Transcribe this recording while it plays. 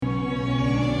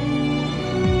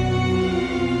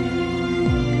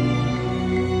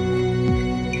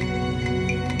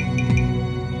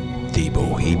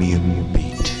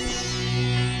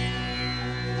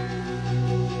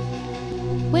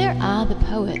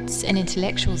poets and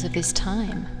intellectuals of this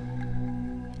time,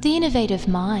 the innovative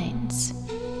minds,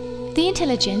 the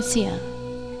intelligentsia,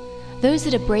 those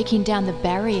that are breaking down the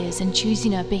barriers and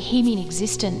choosing a bohemian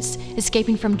existence,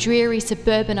 escaping from dreary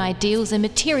suburban ideals and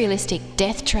materialistic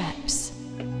death traps.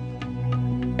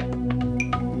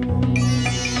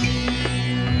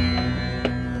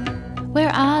 Where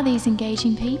are these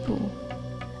engaging people?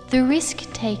 The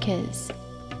risk takers,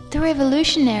 the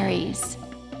revolutionaries,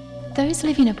 those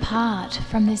living apart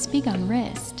from this big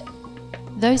unrest,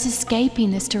 those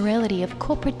escaping the sterility of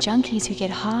corporate junkies who get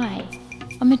high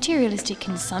on materialistic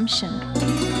consumption.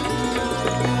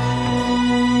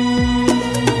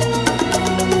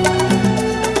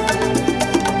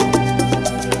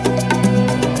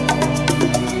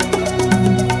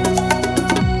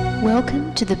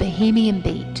 Welcome to the Bohemian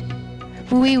Beat,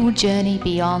 where we will journey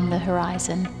beyond the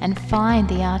horizon and find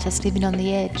the artist living on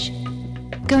the edge,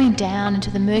 going down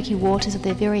into the murky waters of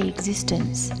their very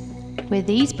existence, where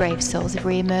these brave souls have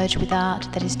re-emerged with art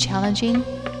that is challenging,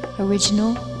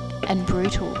 original, and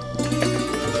brutal.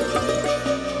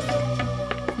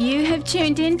 You have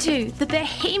tuned into the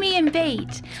Bohemian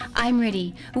Beat. I'm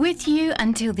Riddhi, with you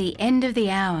until the end of the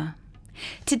hour.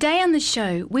 Today on the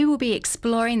show, we will be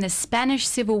exploring the Spanish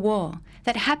Civil War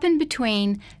that happened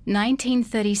between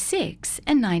 1936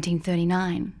 and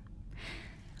 1939.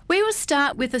 We will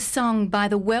start with a song by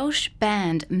the Welsh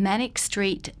band Manic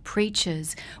Street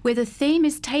Preachers, where the theme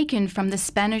is taken from the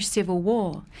Spanish Civil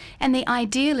War and the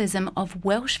idealism of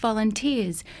Welsh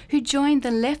volunteers who joined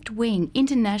the left-wing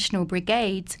international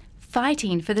brigades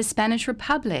fighting for the Spanish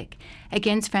Republic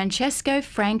against Francisco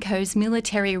Franco's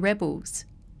military rebels.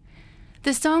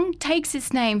 The song takes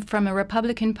its name from a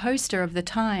Republican poster of the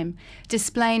time,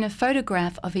 displaying a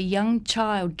photograph of a young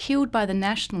child killed by the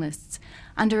nationalists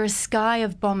under a sky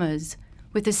of bombers,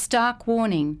 with a stark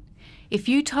warning, "If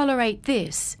you tolerate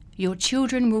this, your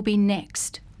children will be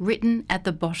next," written at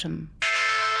the bottom.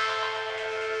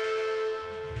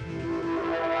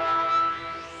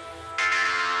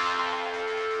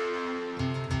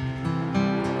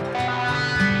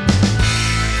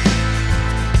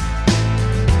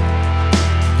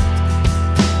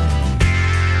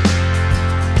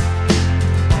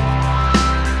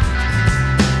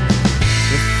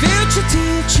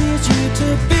 Teaches you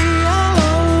to be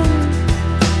alone,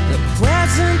 the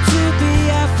present to be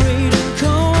afraid and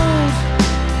cold.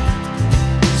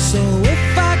 So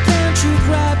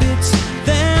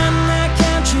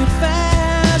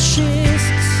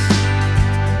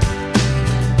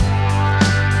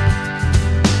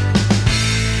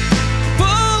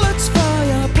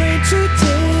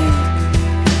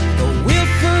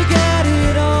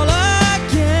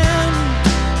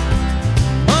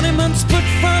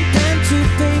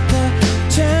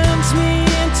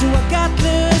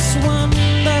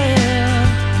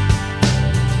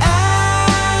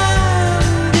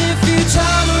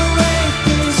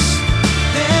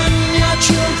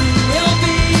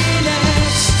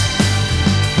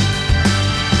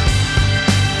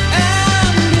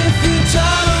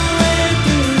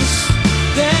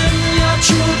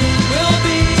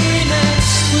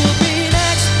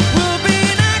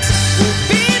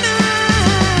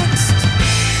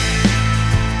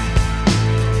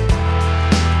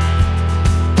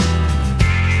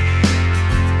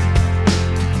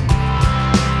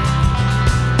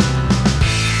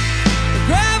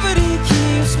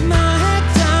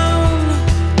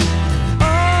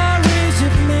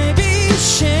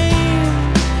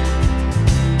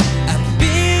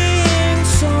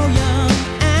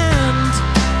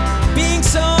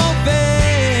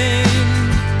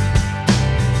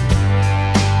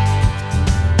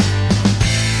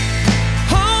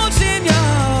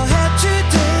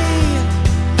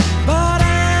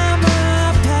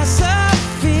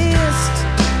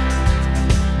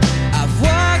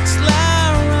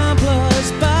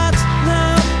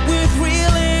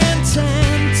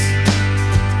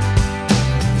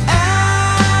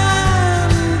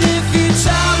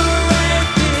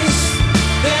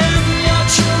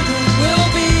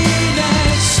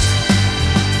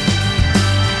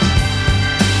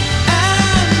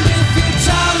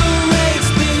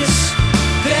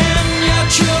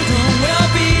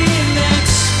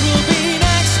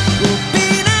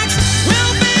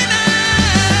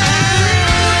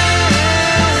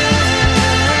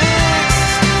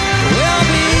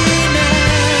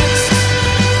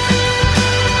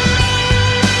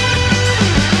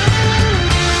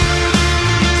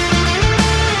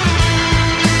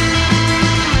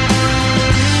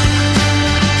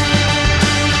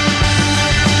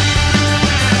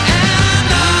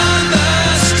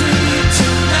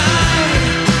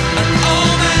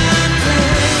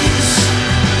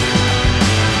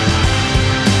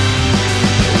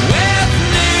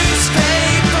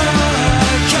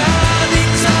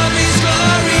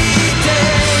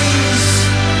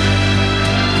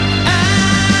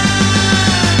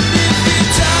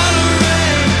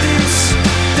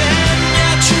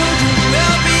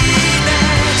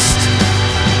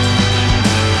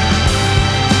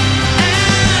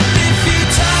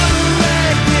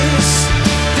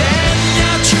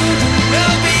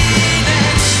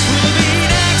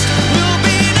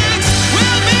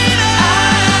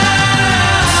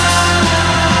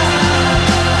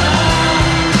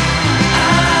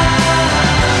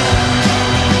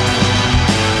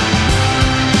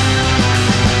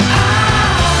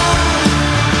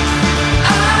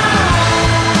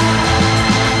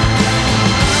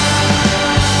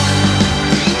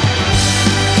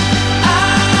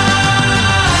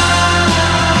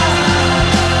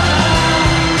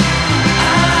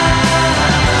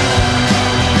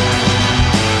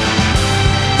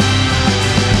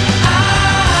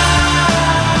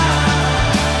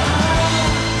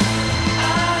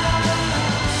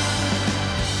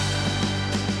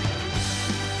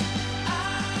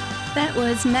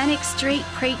Manic Street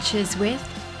Preachers with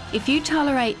 "If You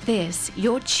Tolerate This,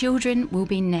 Your Children Will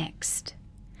Be Next."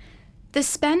 The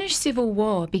Spanish Civil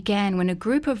War began when a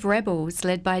group of rebels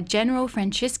led by General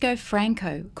Francisco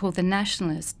Franco, called the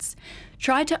Nationalists,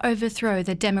 tried to overthrow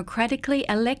the democratically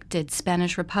elected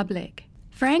Spanish Republic.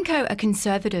 Franco, a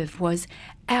conservative, was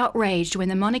outraged when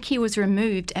the monarchy was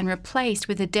removed and replaced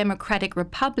with a democratic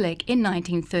republic in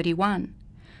 1931.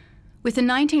 With the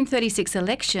 1936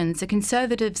 elections, the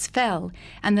Conservatives fell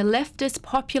and the leftist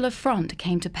Popular Front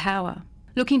came to power.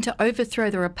 Looking to overthrow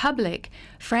the Republic,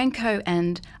 Franco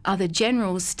and other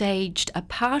generals staged a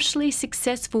partially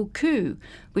successful coup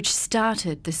which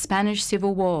started the Spanish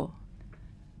Civil War.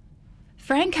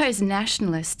 Franco's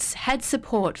nationalists had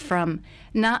support from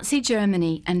Nazi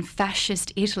Germany and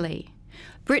fascist Italy.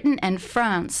 Britain and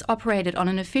France operated on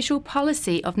an official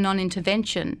policy of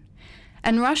non-intervention,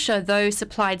 and Russia, though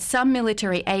supplied some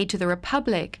military aid to the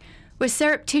Republic, was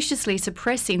surreptitiously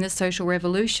suppressing the social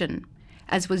revolution,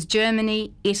 as was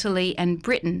Germany, Italy and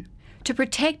Britain, to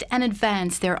protect and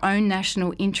advance their own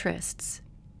national interests.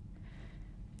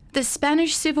 The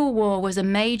Spanish Civil War was a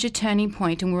major turning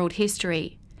point in world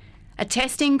history, a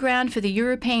testing ground for the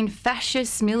European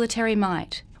fascist military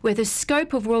might, where the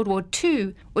scope of World War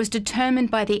II was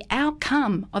determined by the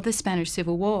outcome of the Spanish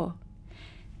Civil War.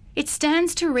 It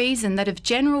stands to reason that if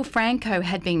General Franco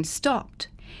had been stopped,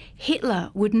 Hitler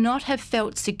would not have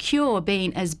felt secure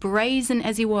being as brazen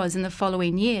as he was in the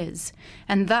following years,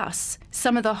 and thus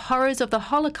some of the horrors of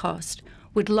the Holocaust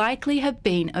would likely have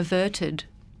been averted.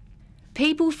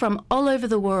 People from all over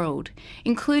the world,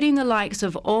 including the likes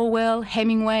of Orwell,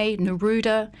 Hemingway,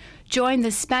 Neruda, joined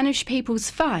the Spanish people's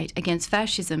fight against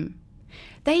fascism.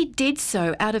 They did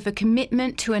so out of a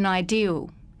commitment to an ideal.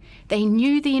 They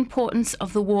knew the importance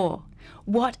of the war,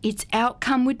 what its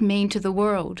outcome would mean to the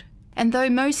world. And though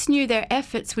most knew their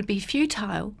efforts would be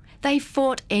futile, they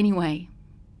fought anyway.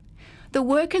 The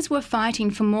workers were fighting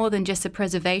for more than just the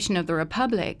preservation of the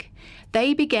Republic.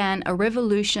 They began a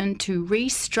revolution to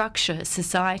restructure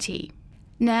society.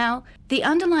 Now, the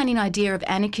underlying idea of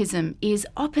anarchism is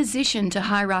opposition to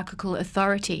hierarchical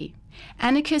authority.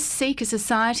 Anarchists seek a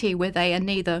society where they are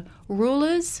neither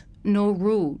rulers nor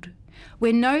ruled,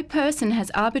 where no person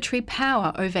has arbitrary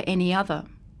power over any other.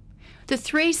 The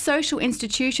three social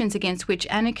institutions against which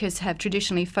anarchists have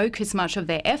traditionally focused much of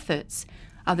their efforts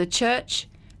are the church,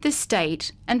 the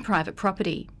state, and private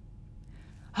property.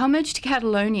 Homage to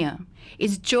Catalonia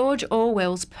is George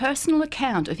Orwell's personal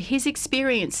account of his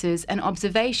experiences and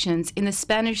observations in the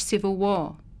Spanish Civil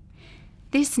War.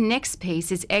 This next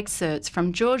piece is excerpts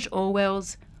from George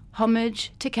Orwell's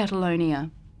Homage to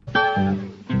Catalonia.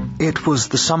 It was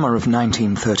the summer of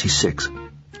 1936.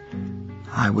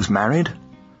 I was married.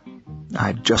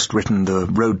 I'd just written The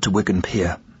Road to Wigan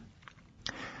Pier.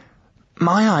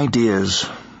 My ideas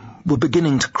were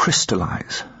beginning to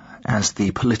crystallize as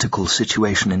the political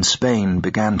situation in Spain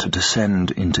began to descend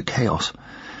into chaos.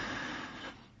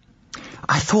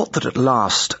 I thought that at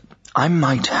last I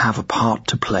might have a part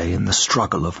to play in the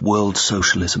struggle of world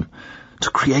socialism,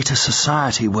 to create a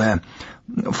society where,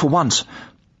 for once,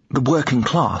 the working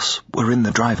class were in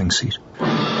the driving seat.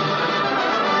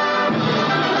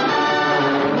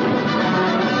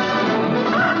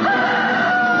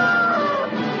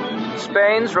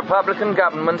 Spain's Republican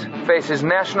government faces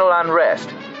national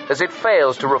unrest as it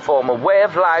fails to reform a way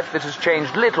of life that has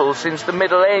changed little since the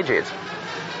Middle Ages.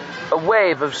 A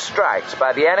wave of strikes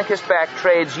by the anarchist-backed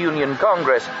Trades Union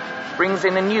Congress brings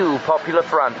in a new Popular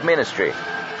Front ministry,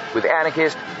 with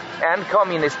anarchist and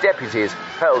communist deputies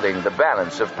holding the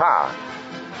balance of power.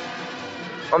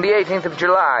 On the 18th of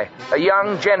July, a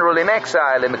young general in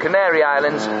exile in the Canary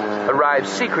Islands arrives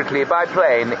secretly by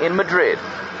plane in Madrid.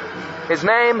 His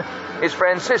name is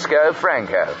Francisco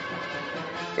Franco.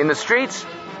 In the streets,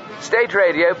 state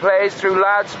radio plays through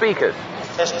loudspeakers.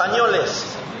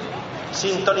 Españoles,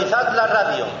 sintonizad la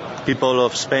radio. People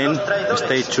of Spain,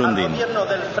 stay tuned in.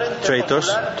 Traitors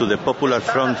to the Popular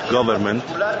Front government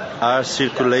are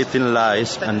circulating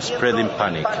lies and spreading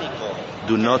panic.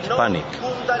 Do not panic.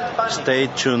 Stay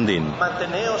tuned in.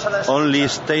 Only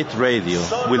state radio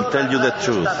will tell you the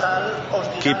truth.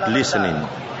 Keep listening.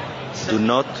 Do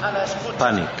not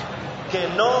panic. Que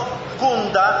no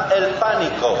cunda el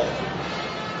pánico.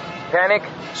 Panic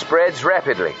spreads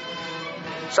rapidly.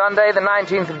 Sunday, the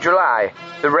 19th of July,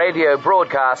 the radio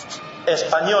broadcasts,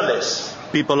 Españoles,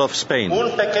 people of Spain,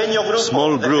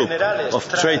 small group of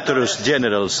traitorous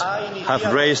generals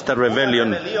have raised a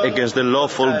rebellion against the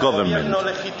lawful government.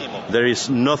 There is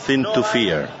nothing to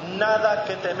fear.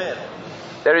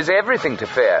 There is everything to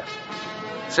fear.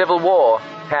 Civil war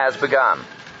has begun.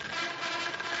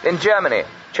 In Germany,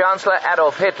 Chancellor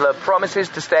Adolf Hitler promises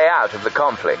to stay out of the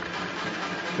conflict.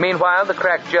 Meanwhile, the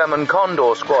crack German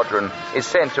Condor Squadron is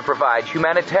sent to provide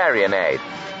humanitarian aid.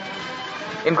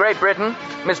 In Great Britain,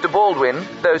 Mr. Baldwin,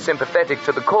 though sympathetic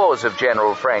to the cause of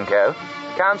General Franco,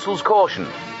 counsels caution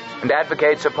and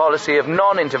advocates a policy of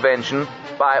non-intervention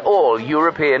by all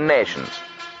European nations.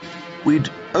 We'd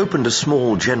opened a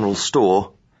small general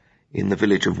store in the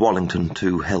village of Wallington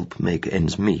to help make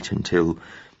ends meet until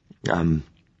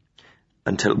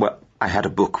I had a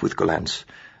book with Gollancz,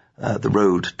 The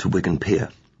Road to Wigan Pier.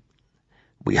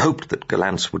 We hoped that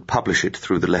Gollancz would publish it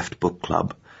through the Left Book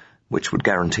Club, which would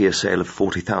guarantee a sale of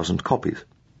 40,000 copies.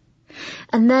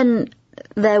 And then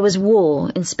there was war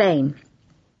in Spain.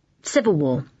 Civil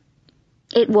war.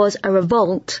 It was a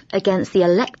revolt against the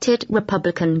elected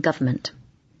Republican government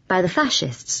by the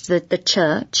fascists, the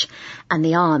church and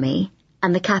the army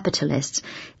and the capitalists.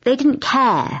 They didn't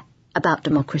care about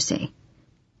democracy.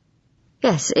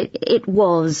 Yes, it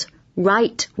was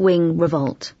right-wing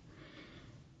revolt.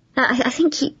 Now, I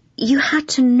think you had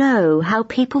to know how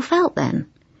people felt then.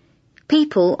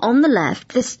 People on the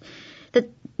left,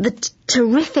 the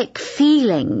terrific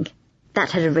feeling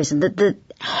that had arisen, the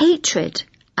hatred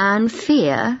and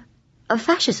fear of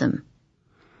fascism.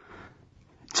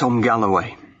 Tom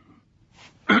Galloway.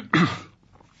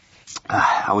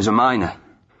 I was a miner,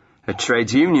 a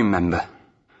trades union member,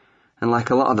 and like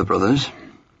a lot of the brothers,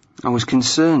 I was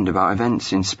concerned about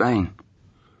events in Spain.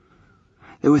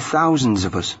 There were thousands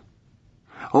of us,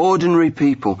 ordinary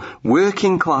people,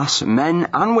 working class men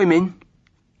and women,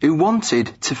 who wanted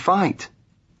to fight,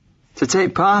 to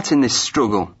take part in this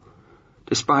struggle,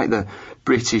 despite the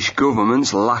British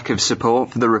government's lack of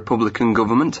support for the Republican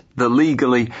government, the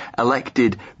legally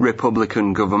elected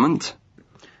Republican government.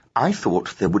 I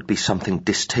thought there would be something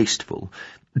distasteful,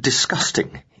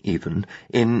 disgusting even,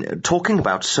 in talking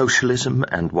about socialism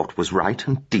and what was right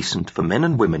and decent for men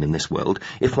and women in this world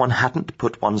if one hadn't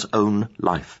put one's own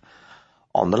life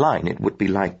on the line. It would be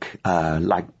like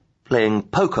playing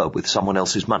poker with someone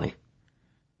else's money.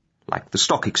 Like the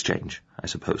stock exchange, I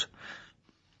suppose.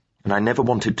 And I never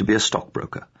wanted to be a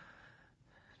stockbroker.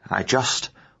 I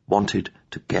just wanted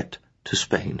to get to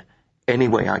Spain any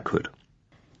way I could.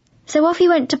 So off he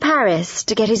went to Paris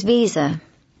to get his visa.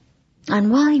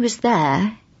 And while he was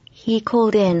there, he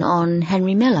called in on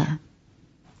Henry Miller.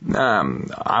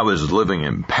 I was living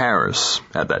in Paris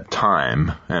at that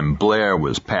time, and Blair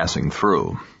was passing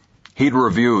through. He'd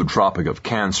reviewed Tropic of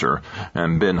Cancer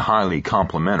and been highly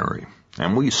complimentary,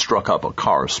 and we struck up a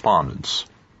correspondence.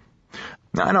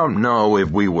 I don't know if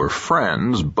we were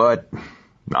friends, but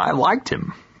I liked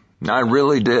him. I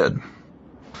really did.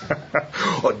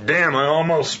 Oh, damn, I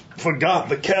almost forgot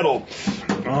the kettle.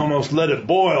 I almost let it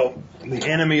boil. The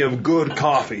enemy of good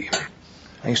coffee.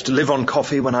 I used to live on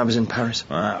coffee when I was in Paris.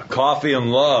 Coffee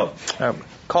and love.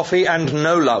 Coffee and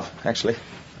no love, actually.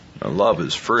 Love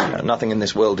is free. Nothing in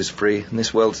this world is free, and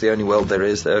this world's the only world there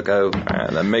is. There go.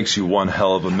 That makes you one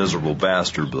hell of a miserable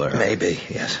bastard, Blair. Maybe,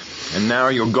 yes. And now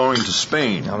you're going to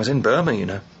Spain. I was in Burma, you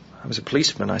know. I was a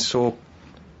policeman. I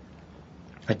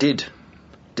did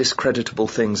discreditable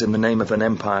things in the name of an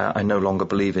empire I no longer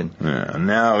believe in. Yeah,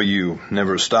 now you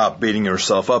never stop beating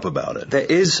yourself up about it. There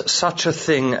is such a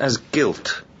thing as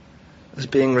guilt, as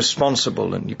being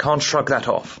responsible, and you can't shrug that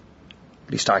off.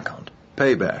 At least I can't.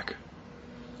 Payback.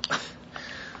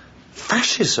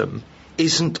 Fascism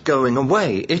isn't going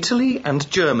away. Italy and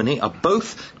Germany are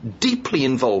both deeply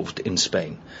involved in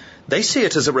Spain. They see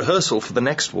it as a rehearsal for the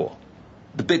next war.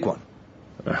 The big one.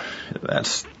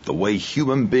 That's the way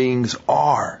human beings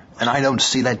are. And I don't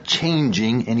see that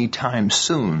changing anytime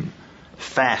soon.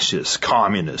 Fascists,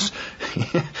 communists.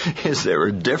 Is there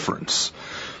a difference?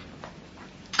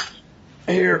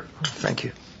 Here. Thank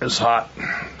you. It's hot.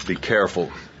 Be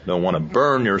careful. Don't want to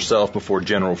burn yourself before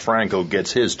General Franco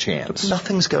gets his chance. But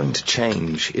nothing's going to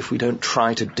change if we don't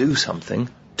try to do something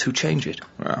to change it.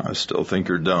 Well, I still think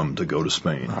you're dumb to go to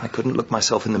Spain. I couldn't look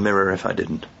myself in the mirror if I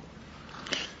didn't.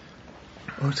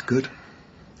 Oh, it's good.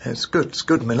 It's good. It's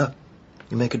good, Miller.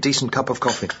 You make a decent cup of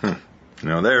coffee.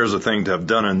 Now, there's a thing to have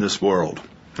done in this world.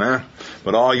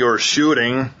 But all your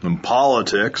shooting and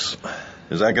politics,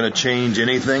 is that going to change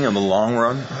anything in the long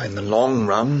run? In the long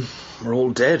run, we're all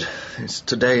dead. It's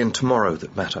today and tomorrow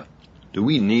that matter. Do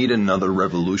we need another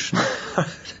revolution?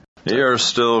 You're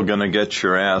still going to get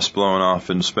your ass blown off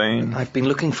in Spain? I've been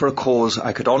looking for a cause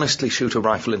I could honestly shoot a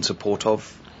rifle in support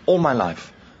of all my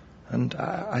life. And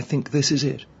I think this is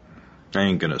it. I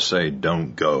ain't gonna say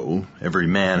don't go. Every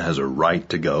man has a right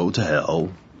to go to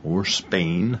hell, or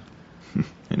Spain,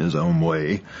 in his own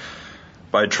way.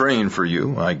 By train for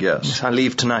you, I guess. Yes, I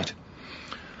leave tonight.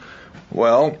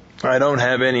 Well, I don't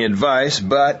have any advice,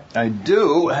 but I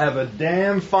do have a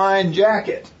damn fine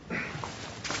jacket.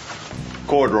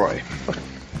 Corduroy.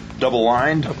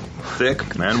 Double-lined,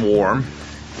 thick, and warm.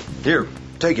 Here,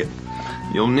 take it.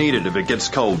 You'll need it if it gets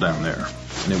cold down there.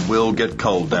 And it will get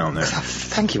cold down there.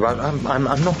 Thank you. I'm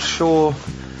not sure.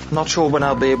 I'm not sure when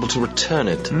I'll be able to return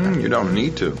it. You don't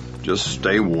need to. Just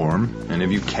stay warm, and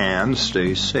if you can,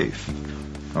 stay safe.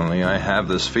 Only I have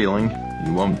this feeling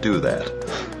you won't do that.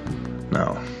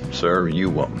 No, sir, you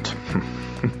won't.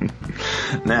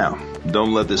 Now,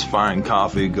 don't let this fine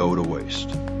coffee go to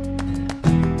waste.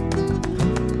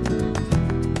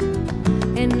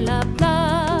 En la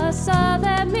plaza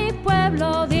de mi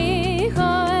pueblo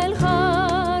dijo el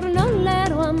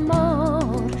jornalero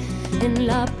amor. En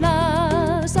la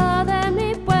plaza de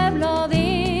mi pueblo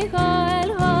dijo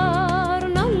el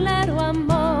jornalero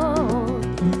amor.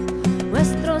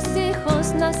 Nuestros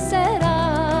hijos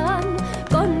nacerán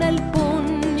con el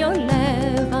puño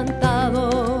levantado.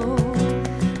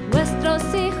 Nuestros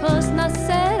hijos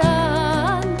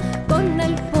nacerán con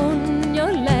el puño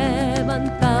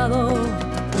levantado.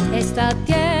 Esta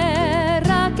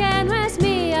tierra que no es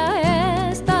mía,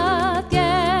 esta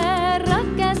tierra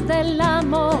que es del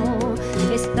amor.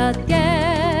 Esta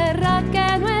tierra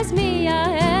que no es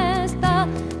mía, esta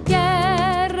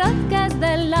tierra que es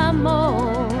del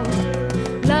amor.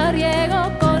 La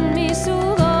riego con mi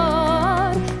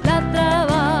sudor, la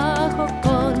trabajo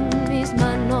con mis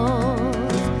manos.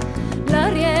 La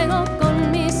riego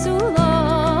con mi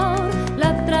sudor,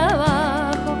 la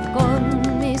trabajo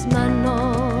con mis manos.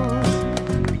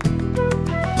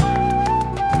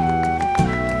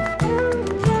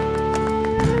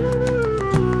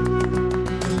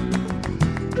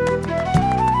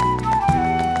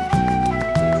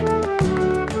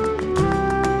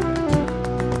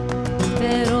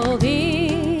 Pero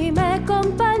dime,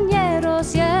 compañero,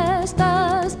 si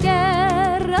estas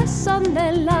tierras son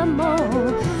del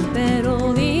amor.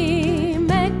 Pero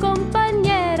dime,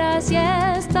 compañera, si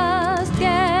estas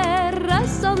tierras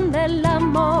son del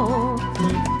amor.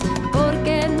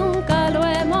 Porque nunca lo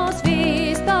hemos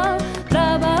visto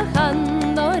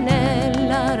trabajando en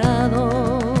el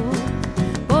arado.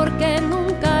 Porque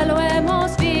nunca lo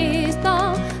hemos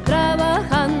visto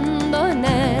trabajando en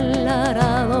el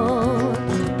arado.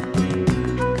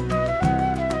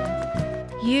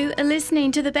 You are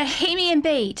listening to the Bohemian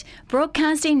Beat,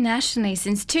 broadcasting nationally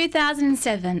since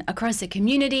 2007 across a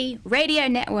community radio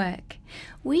network.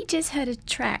 We just heard a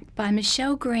track by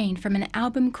Michelle Green from an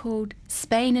album called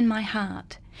Spain in My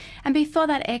Heart. And before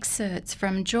that, excerpts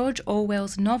from George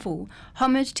Orwell's novel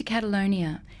Homage to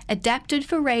Catalonia, adapted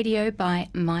for radio by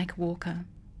Mike Walker.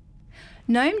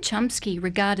 Noam Chomsky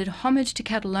regarded Homage to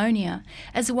Catalonia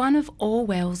as one of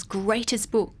Orwell's greatest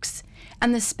books,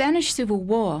 and the Spanish Civil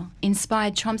War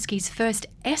inspired Chomsky's first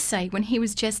essay when he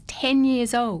was just 10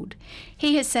 years old.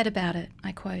 He has said about it,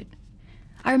 I quote,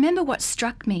 "I remember what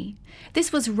struck me.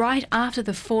 This was right after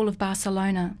the fall of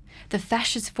Barcelona. The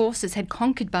fascist forces had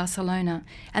conquered Barcelona,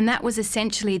 and that was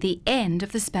essentially the end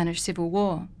of the Spanish Civil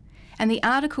War. And the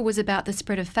article was about the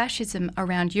spread of fascism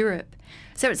around Europe.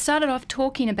 So it started off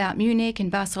talking about Munich and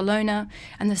Barcelona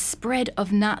and the spread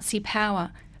of Nazi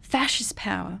power, fascist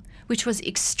power, which was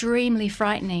extremely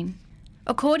frightening.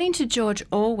 According to George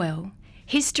Orwell,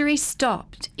 history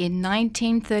stopped in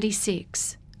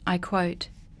 1936. I quote,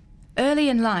 "Early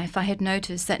in life I had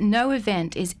noticed that no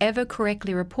event is ever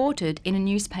correctly reported in a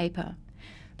newspaper.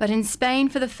 But in Spain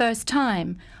for the first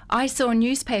time, I saw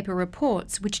newspaper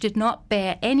reports which did not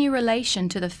bear any relation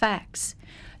to the facts,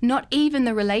 not even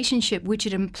the relationship which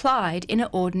it implied in an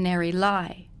ordinary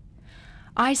lie.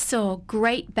 I saw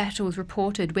great battles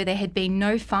reported where there had been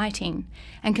no fighting,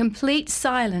 and complete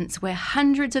silence where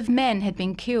hundreds of men had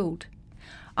been killed.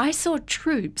 I saw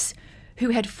troops who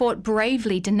had fought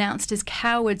bravely denounced as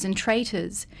cowards and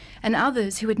traitors, and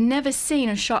others who had never seen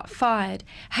a shot fired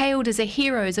hailed as the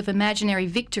heroes of imaginary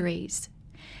victories.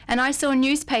 And I saw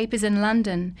newspapers in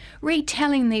London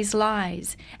retelling these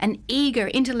lies, and eager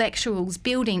intellectuals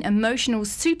building emotional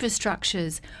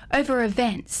superstructures over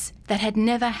events that had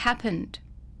never happened.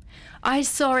 I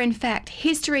saw, in fact,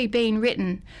 history being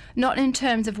written not in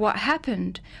terms of what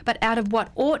happened, but out of what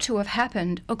ought to have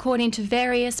happened according to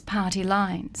various party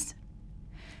lines."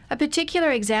 A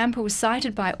particular example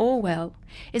cited by Orwell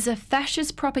is a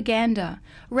fascist propaganda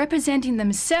representing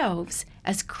themselves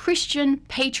as Christian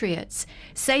patriots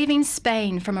saving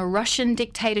Spain from a Russian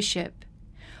dictatorship,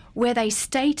 where they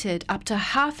stated up to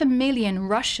 500,000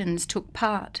 Russians took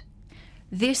part.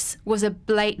 This was a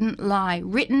blatant lie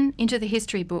written into the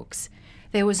history books.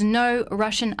 There was no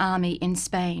Russian army in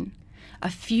Spain, a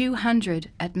few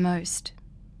hundred at most.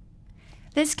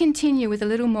 Let's continue with a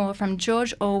little more from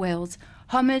George Orwell's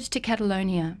Homage to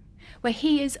Catalonia, where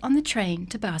he is on the train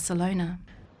to Barcelona.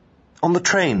 On the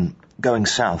train going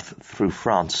south through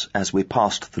France, as we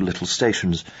passed the little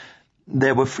stations,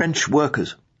 there were French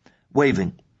workers,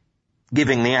 waving,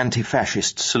 giving the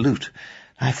anti-fascist salute.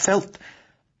 I felt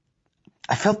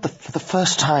that for the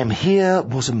first time here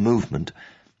was a movement,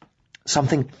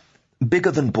 something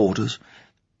bigger than borders,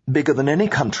 bigger than any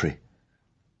country,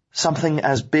 something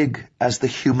as big as the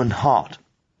human heart,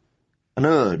 an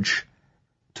urge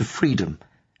to freedom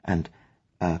and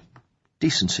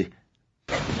decency.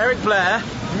 Eric Blair?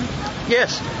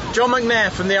 Yes, John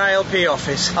McNair from the ILP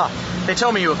office. They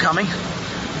told me you were coming.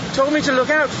 Told me to look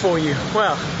out for you.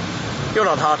 Well, you're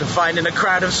not hard to find in a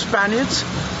crowd of Spaniards.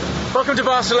 Welcome to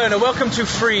Barcelona. Welcome to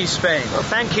free Spain. Well,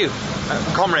 thank you,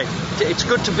 comrade. It's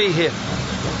good to be here.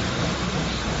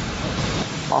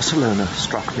 Barcelona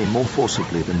struck me more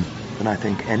forcibly than I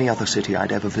think any other city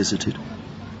I'd ever visited.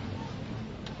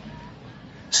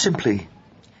 Simply,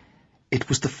 it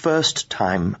was the first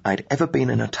time I'd ever been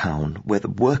in a town where the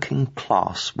working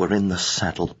class were in the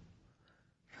saddle.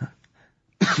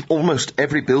 Almost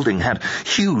every building had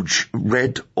huge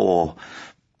red or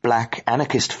black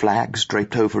anarchist flags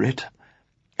draped over it.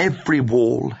 Every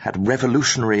wall had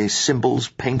revolutionary symbols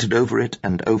painted over it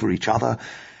and over each other,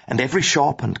 and every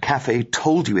shop and cafe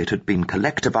told you it had been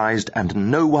collectivized,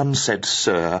 and no one said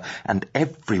sir, and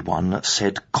everyone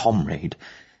said comrade.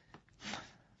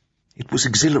 It was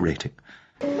exhilarating.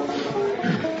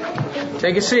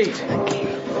 Take a seat. Thank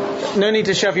you. No need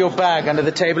to shove your bag under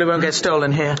the table. It won't get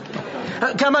stolen here.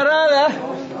 Camarada,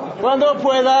 cuando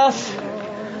puedas.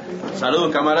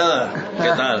 Salud, camarada.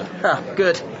 ¿Qué tal?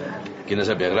 Good. ¿Quién es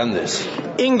el pie grandes?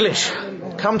 English.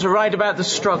 Come to write about the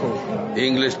struggle.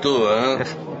 English too, eh?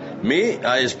 Me,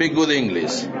 I speak good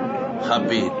English.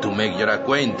 Happy to make your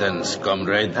acquaintance,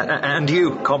 comrade. And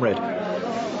you, comrade.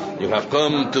 You have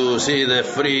come to see the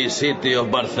free city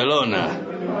of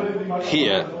Barcelona.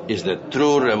 Here is the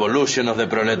true revolution of the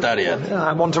proletariat.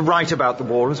 I want to write about the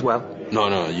war as well.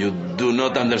 No, you do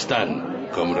not understand,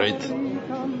 comrade.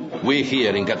 We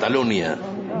here in Catalonia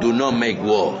do not make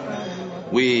war.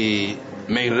 We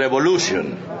make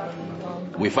revolution.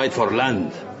 We fight for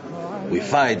land. We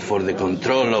fight for the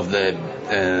control of the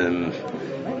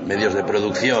medios de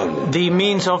producción. The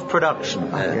means of production.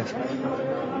 Yes.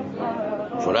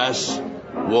 For us,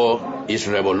 war is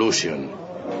revolution.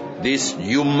 This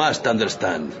you must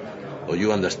understand, or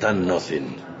you understand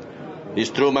nothing. Is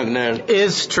true, McNair?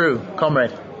 Is true,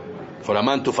 comrade. For a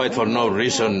man to fight for no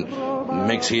reason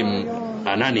makes him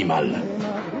an animal.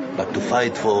 But to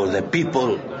fight for the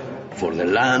people, for the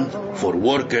land, for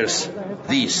workers,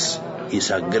 this is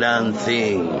a grand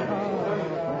thing.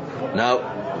 Now,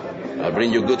 I'll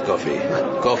bring you good coffee.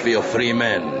 Coffee of free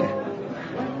men.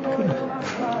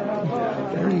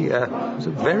 He's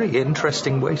a very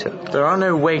interesting waiter. There are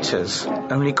no waiters,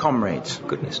 only comrades.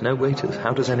 Goodness, no waiters.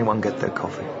 How does anyone get their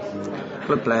coffee?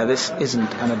 Look, Blair, this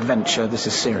isn't an adventure, this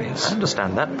is serious. I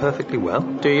understand that perfectly well.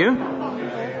 Do you?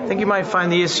 I think you might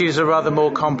find the issues are rather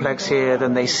more complex here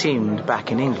than they seemed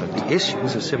back in England. The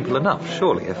issues are simple enough.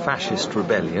 Surely a fascist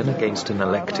rebellion against an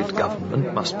elected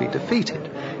government must be defeated.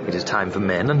 It is time for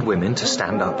men and women to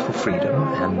stand up for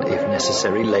freedom and, if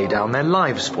necessary, lay down their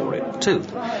lives for it, too.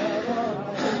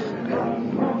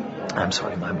 I'm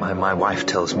sorry, my wife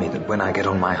tells me that when I get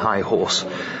on my high horse,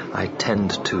 I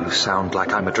tend to sound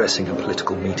like I'm addressing a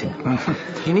political meeting.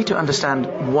 You need to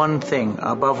understand one thing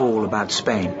above all about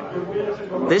Spain.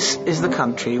 This is the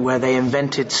country where they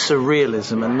invented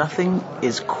surrealism, and nothing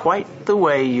is quite the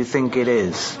way you think it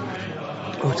is.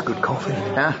 Oh, it's good coffee.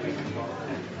 Yeah.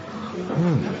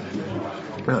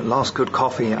 The last good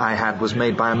coffee I had was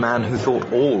made by a man who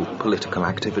thought all political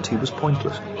activity was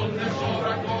pointless.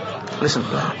 Listen,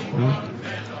 Blair.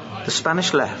 The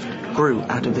Spanish left grew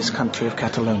out of this country of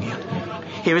Catalonia.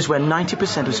 Here is where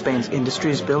 90% of Spain's industry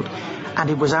is built,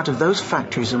 and it was out of those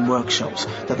factories and workshops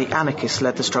that the anarchists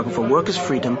led the struggle for workers'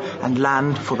 freedom and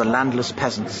land for the landless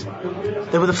peasants.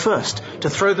 They were the first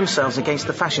to throw themselves against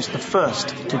the fascists, the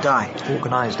first to die.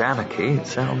 Organised anarchy, it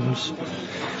sounds...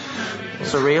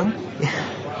 surreal?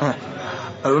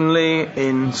 Only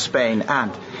in Spain,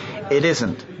 and it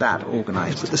isn't that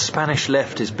organised. But the Spanish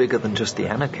left is bigger than just the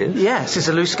anarchists. Yes, it's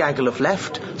a loose gaggle of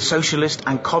left, socialist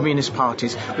and communist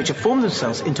parties which have formed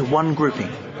themselves into one grouping.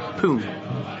 Whom?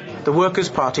 The Workers'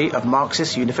 Party of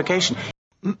Marxist Unification.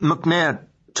 McNair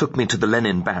took me to the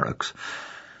Lenin barracks,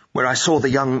 where I saw the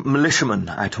young militiamen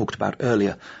I talked about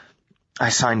earlier. I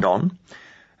signed on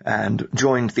and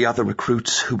joined the other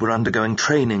recruits who were undergoing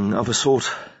training of a sort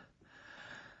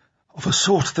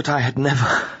that I had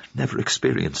never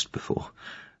experienced before.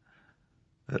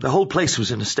 The whole place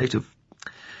was in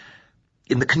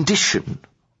the condition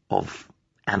of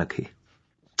anarchy.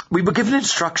 We were given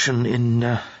instruction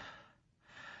in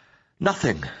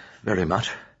nothing very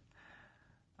much.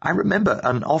 I remember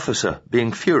an officer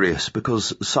being furious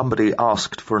because somebody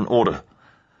asked for an order.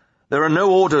 There are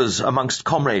no orders amongst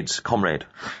comrades, comrade.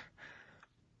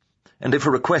 And if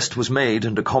a request was made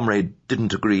and a comrade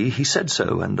didn't agree, he said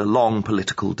so, and a long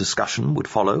political discussion would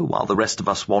follow while the rest of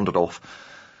us wandered off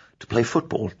to play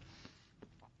football.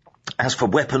 As for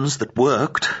weapons that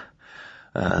worked,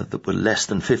 that were less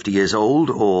than 50 years old,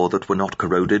 or that were not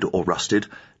corroded or rusted,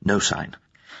 no sign.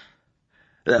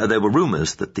 There were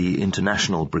rumours that the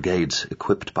international brigades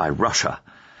equipped by Russia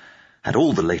had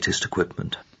all the latest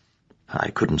equipment. I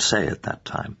couldn't say at that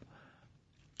time.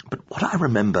 But what I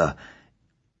remember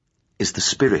is the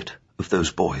spirit of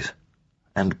those boys,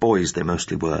 and boys they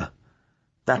mostly were.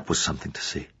 That was something to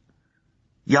see.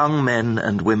 Young men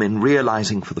and women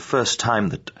realizing for the first time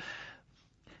that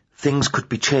things could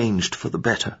be changed for the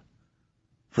better,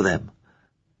 for them,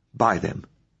 by them.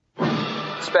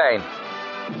 Spain,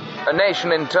 a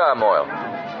nation in turmoil.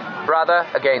 Brother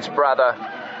against brother,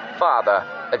 father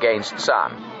against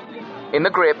son, in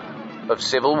the grip of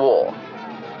civil war.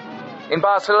 In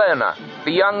Barcelona,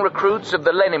 the young recruits of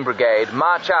the Lenin Brigade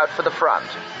march out for the front,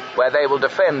 where they will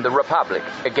defend the Republic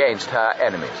against her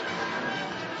enemies.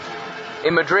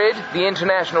 In Madrid, the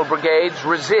international brigades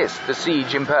resist the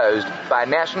siege imposed by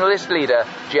nationalist leader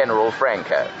General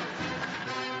Franco.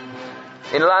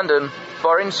 In London,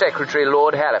 Foreign Secretary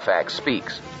Lord Halifax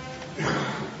speaks.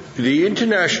 The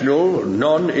International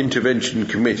Non-Intervention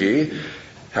Committee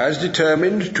has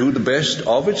determined to the best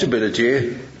of its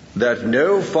ability that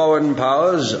no foreign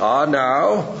powers are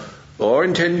now, or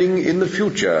intending in the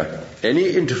future, any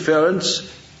interference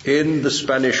in the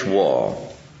Spanish War.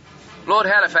 Lord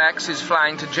Halifax is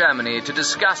flying to Germany to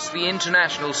discuss the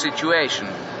international situation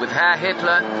with Herr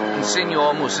Hitler and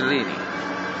Signor Mussolini.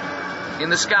 In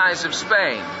the skies of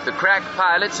Spain, the crack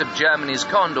pilots of Germany's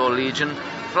Condor Legion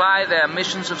fly their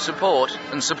missions of support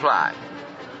and supply.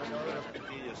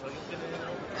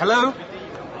 Hello?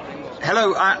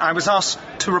 Hello, I was asked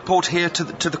to report here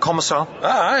to the Commissar.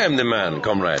 I am the man,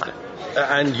 comrade.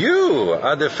 And you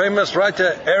are the famous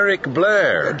writer Eric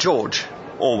Blair. George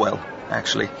Orwell,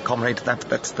 actually. Comrade,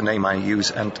 that's the name I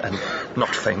use, and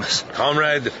not famous.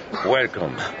 Comrade,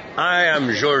 welcome. I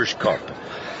am George Kopp.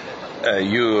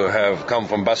 You have come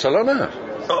from Barcelona?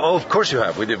 Oh, of course you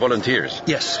have, with the volunteers.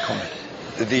 Yes, comrade.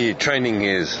 The training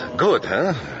is good,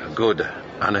 huh? Good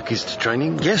anarchist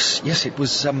training? Yes, it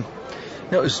was,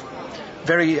 it was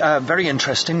very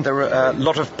interesting. There were a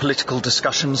lot of political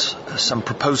discussions, some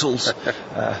proposals,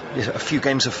 a few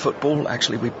games of football.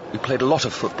 Actually, we played a lot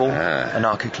of football,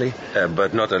 anarchically.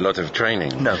 But not a lot of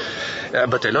training. No.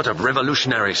 But a lot of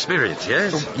revolutionary spirit,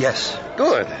 yes? Oh, yes.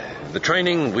 Good. The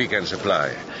training we can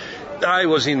supply. I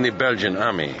was in the Belgian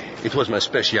army. It was my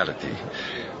speciality.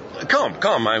 Come,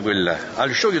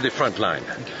 I'll show you the front line.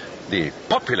 The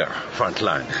popular front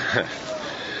line.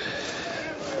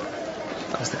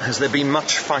 Has there been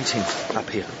much fighting up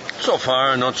here? So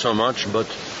far, not so much, but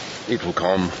it will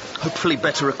come. Hopefully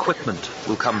better equipment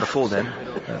will come before then.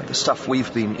 The stuff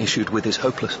we've been issued with is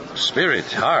hopeless.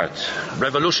 Spirit, heart,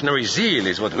 revolutionary zeal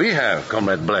is what we have,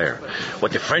 Comrade Blair.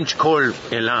 What the French call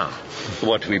élan.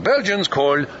 What we Belgians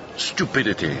call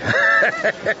stupidity.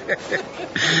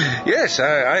 Yes,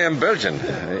 I am Belgian.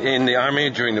 In the army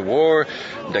during the war,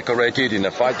 decorated in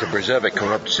a fight to preserve a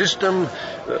corrupt system,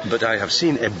 but I have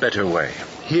seen a better way.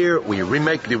 Here we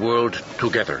remake the world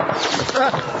together.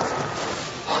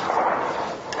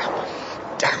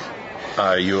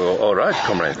 Are you all right,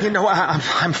 comrade? You know,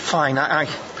 I'm fine. I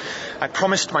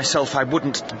promised myself I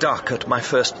wouldn't duck at my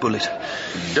first bullet.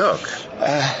 Duck?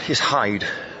 His hide.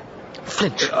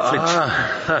 Flinch.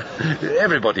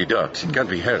 Everybody ducks. It can't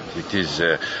be helped. It is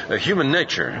human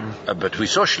nature. But we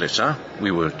socialists,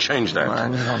 we will change that.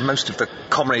 Well, most of the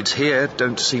comrades here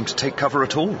don't seem to take cover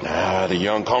at all. The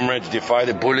young comrades defy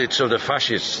the bullets of the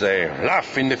fascists. They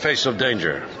laugh in the face of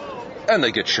danger. And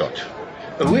they get shot.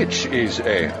 Which is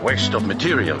a waste of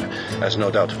material, as no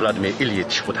doubt Vladimir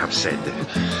Ilyich would have said.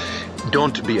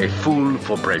 Don't be a fool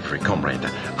for bravery, comrade.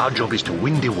 Our job is to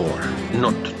win the war,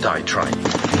 not die trying.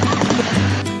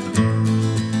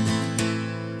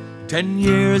 10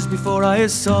 years before I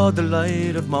saw the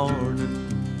light of morning,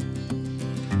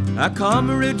 a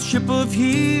comradeship of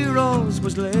heroes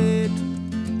was laid.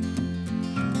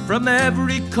 From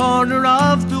every corner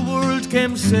of the world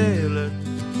came sailing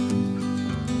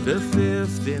the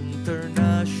 5th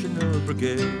International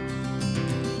Brigade.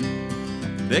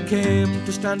 They came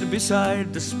to stand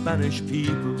beside the Spanish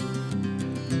people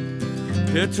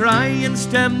to try and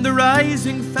stem the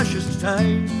rising fascist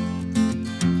tide.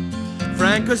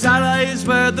 Franco's allies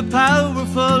were the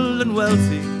powerful and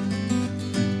wealthy.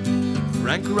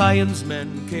 Frank Ryan's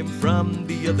men came from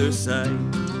the other side.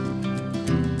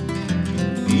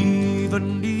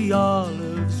 Even the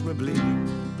olives were bleeding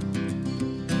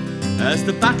as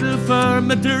the battle for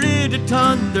Madrid had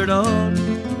thundered on.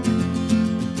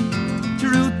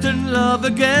 Truth and love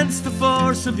against the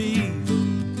force of evil,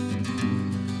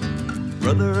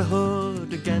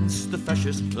 brotherhood against the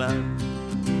fascist clan.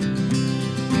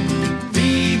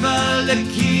 Viva la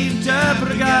Quinta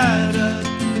Brigada,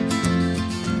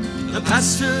 the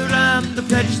passer and the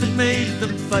pledge that made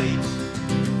them fight.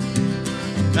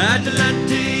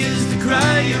 Adelante is the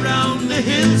cry around the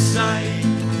hillside.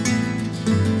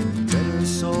 Let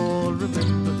us all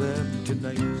remember them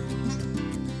tonight.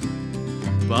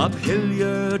 Bob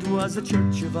Hilliard was a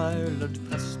Church of Ireland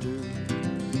pastor.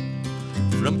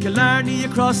 From Killarney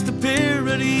across the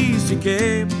Pyrenees he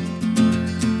came.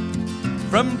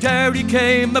 From Derry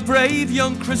came a brave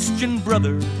young Christian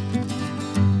brother.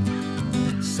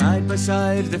 Side by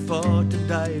side they fought and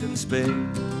died in Spain.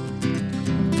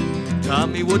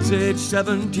 Tommy Woods, aged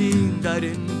 17, died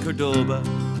in Cordoba.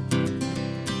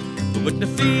 But with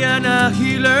Nafiana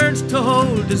he learned to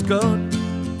hold his gun.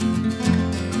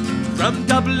 From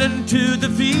Dublin to the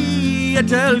Via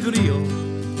del Grillo,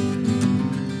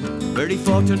 where he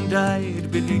fought and died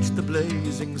beneath the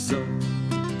blazing sun.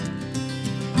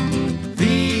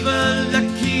 Viva la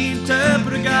Quinta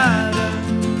Brigada,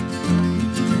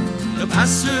 the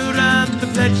passer and the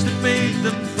pledge that made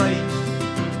them fight.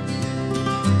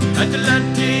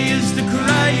 Adelante is the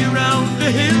cry around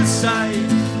the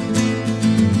hillside.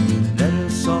 Let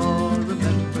us all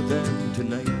remember them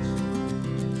tonight.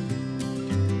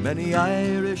 Many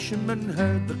Irishmen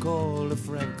heard the call of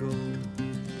Franco,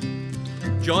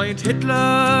 joined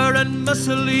Hitler and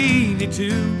Mussolini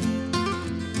too.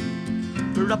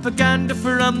 Propaganda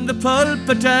from the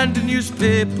pulpit and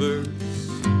newspapers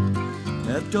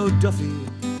helped O'Duffy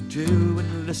to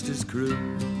enlist his crew.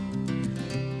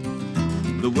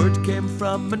 The word came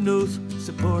from Maynooth,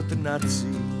 support the Nazis.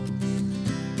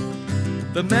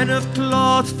 The men of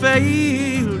cloth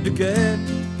failed again.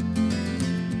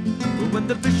 But when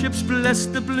the bishops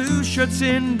blessed the blue shirts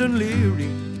in Dunleary,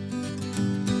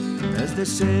 as they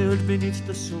sailed beneath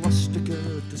the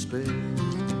swastika to Spain.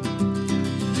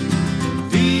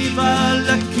 Viva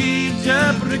la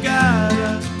Quinta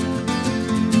Brigada,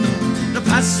 the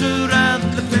passer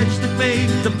and the pledge that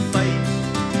made them fight.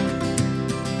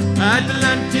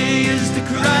 Adelante is the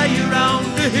cry around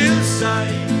the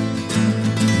hillside.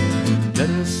 Let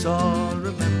us all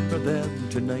remember them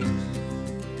tonight.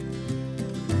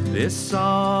 This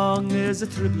song is a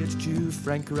tribute to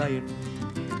Frank Ryan,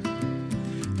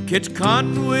 Kit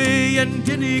Conway and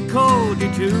Dinny Cody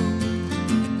too,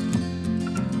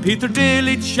 Peter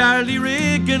Daly, Charlie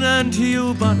Reagan and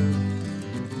Hugh Bonner.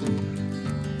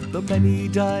 Though many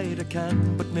died, I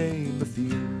can but name a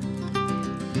few.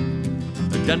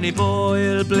 Danny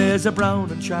Boyle, Blazer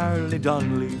Brown and Charlie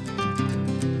Donnelly,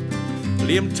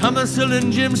 Liam Thomasell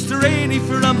and Jim Straney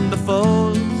from the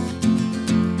Falls,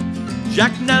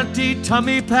 Jack Nalty,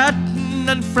 Tommy Patton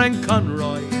and Frank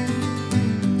Conroy,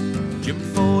 Jim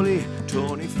Foley,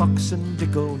 Tony Fox and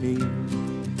Dick O'Neill.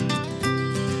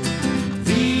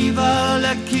 Viva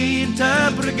la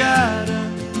Quinta Brigada,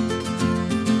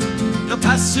 the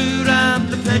passer and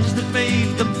the pledge that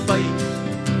made them fight.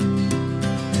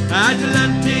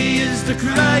 Adelante is the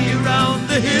cry around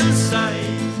the hillside.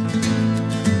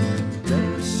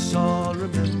 Let us all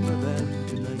remember them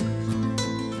tonight.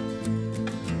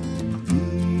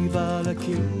 Viva la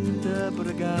Quinta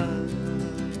Brigada,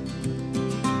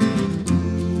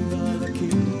 viva la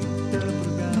Quinta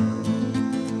Brigada.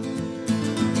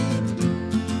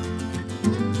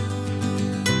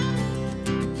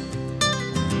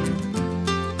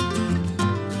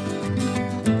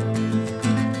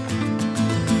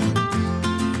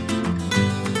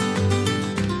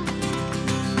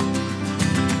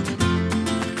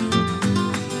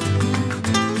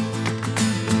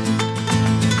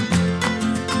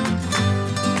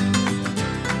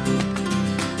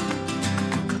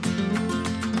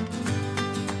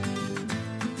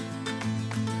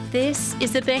 This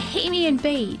is the Bohemian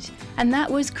Beat, and that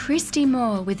was Christy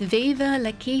Moore with Viva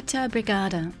la Quinta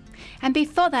Brigada. And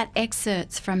before that,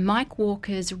 excerpts from Mike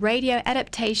Walker's radio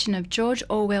adaptation of George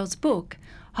Orwell's book,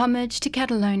 Homage to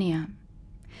Catalonia.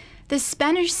 The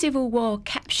Spanish Civil War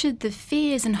captured the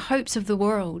fears and hopes of the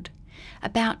world.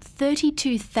 About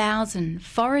 32,000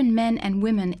 foreign men and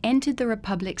women entered the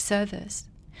Republic's service.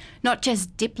 Not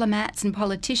just diplomats and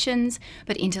politicians,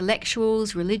 but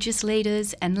intellectuals, religious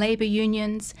leaders, and labour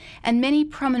unions, and many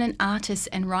prominent artists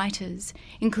and writers,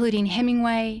 including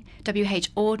Hemingway,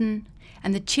 W.H. Auden,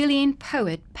 and the Chilean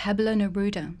poet Pablo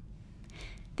Neruda.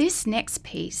 This next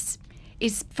piece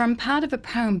is from part of a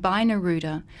poem by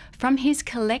Neruda from his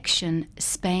collection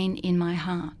Spain in My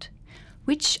Heart,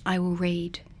 which I will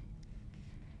read.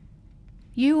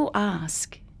 You will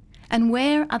ask, and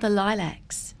where are the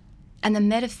lilacs, and the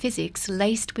metaphysics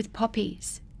laced with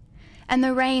poppies, and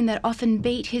the rain that often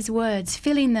beat his words,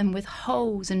 filling them with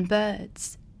holes and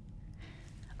birds?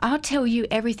 I'll tell you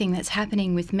everything that's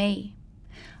happening with me.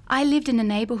 I lived in a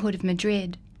neighbourhood of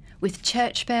Madrid, with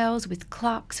church bells, with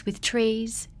clocks, with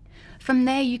trees. From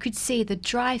there you could see the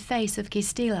dry face of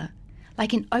Castilla,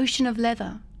 like an ocean of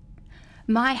leather.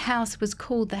 My house was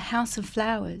called the House of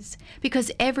Flowers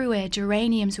because everywhere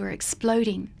geraniums were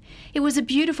exploding. It was a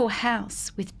beautiful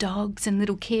house with dogs and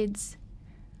little kids.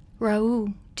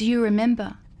 Raúl, do you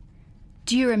remember?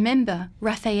 Do you remember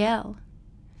Raphael?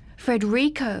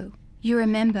 Federico, you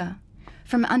remember,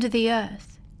 from under the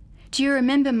earth. Do you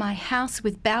remember my house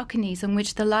with balconies on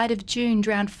which the light of June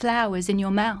drowned flowers in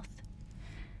your mouth?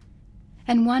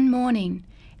 And one morning,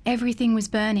 everything was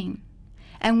burning.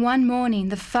 And one morning,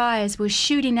 the fires were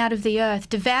shooting out of the earth,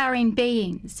 devouring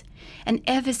beings. And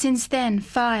ever since then,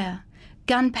 fire,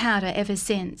 gunpowder ever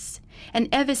since. And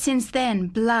ever since then,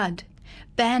 blood,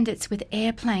 bandits with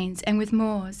airplanes and with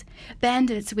Moors,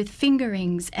 bandits with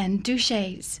fingerings and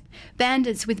douches,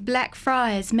 bandits with black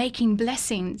friars making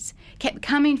blessings, kept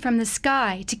coming from the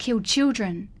sky to kill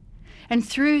children. And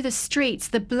through the streets,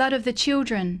 the blood of the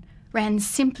children ran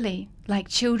simply like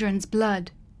children's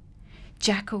blood.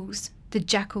 Jackals, the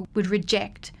jackal would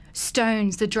reject.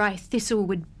 Stones, the dry thistle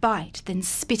would bite, then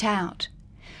spit out.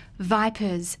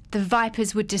 Vipers, the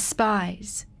vipers would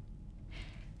despise.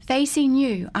 Facing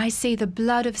you, I see the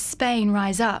blood of Spain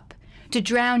rise up to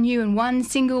drown you in one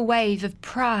single wave of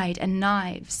pride and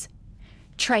knives.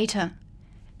 Traitor,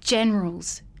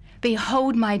 generals,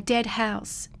 behold my dead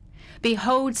house.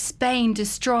 Behold Spain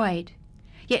destroyed.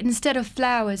 Yet instead of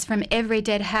flowers from every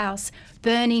dead house,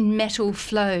 burning metal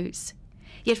flows.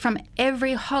 Yet from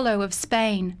every hollow of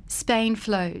Spain, Spain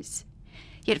flows.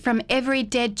 Yet from every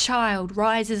dead child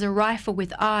rises a rifle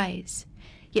with eyes.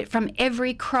 Yet from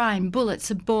every crime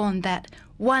bullets are born that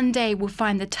one day will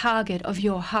find the target of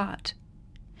your heart.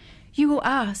 You will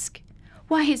ask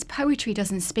why his poetry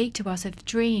doesn't speak to us of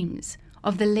dreams,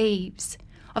 of the leaves,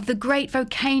 of the great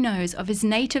volcanoes of his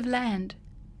native land.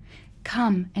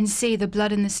 Come and see the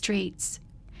blood in the streets.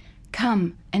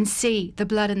 Come and see the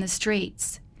blood in the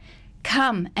streets.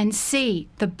 Come and see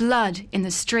the blood in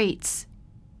the streets.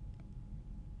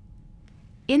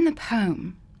 In the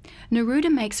poem,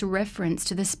 Neruda makes reference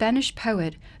to the Spanish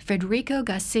poet Federico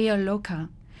Garcia Lorca,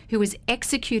 who was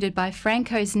executed by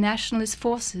Franco's nationalist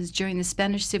forces during the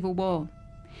Spanish Civil War.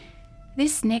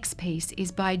 This next piece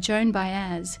is by Joan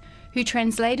Baez, who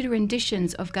translated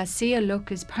renditions of Garcia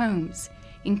Lorca's poems,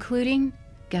 including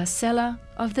Garcella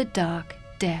of the Dark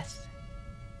Death.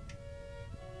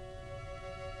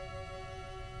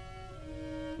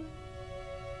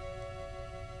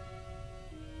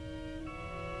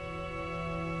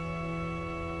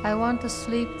 I want to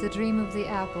sleep the dream of the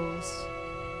apples,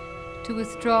 to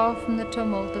withdraw from the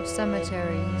tumult of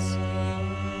cemeteries.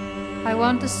 I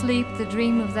want to sleep the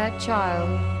dream of that child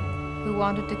who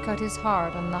wanted to cut his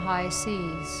heart on the high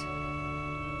seas.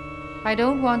 I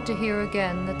don't want to hear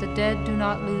again that the dead do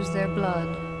not lose their blood,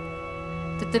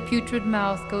 that the putrid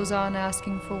mouth goes on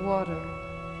asking for water.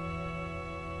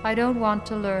 I don't want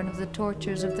to learn of the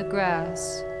tortures of the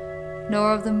grass,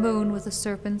 nor of the moon with a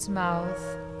serpent's mouth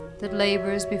that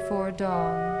labors before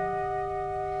dawn.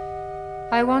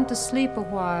 I want to sleep a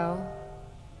while,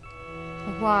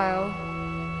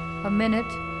 a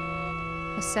minute,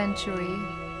 a century,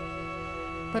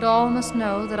 but all must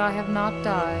know that I have not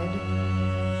died,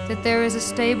 that there is a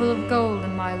stable of gold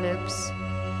in my lips,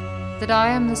 that I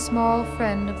am the small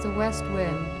friend of the west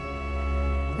wind,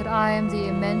 that I am the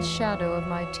immense shadow of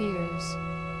my tears.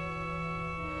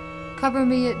 Cover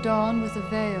me at dawn with a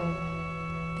veil,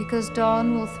 because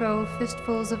dawn will throw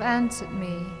fistfuls of ants at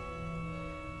me,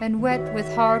 and wet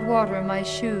with hard water my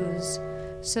shoes,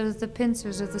 so that the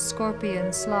pincers of the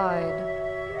scorpion slide.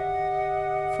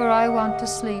 For I want to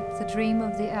sleep the dream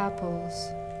of the apples,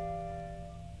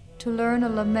 to learn a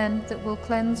lament that will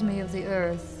cleanse me of the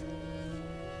earth.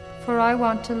 For I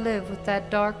want to live with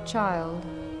that dark child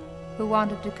who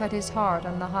wanted to cut his heart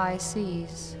on the high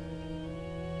seas.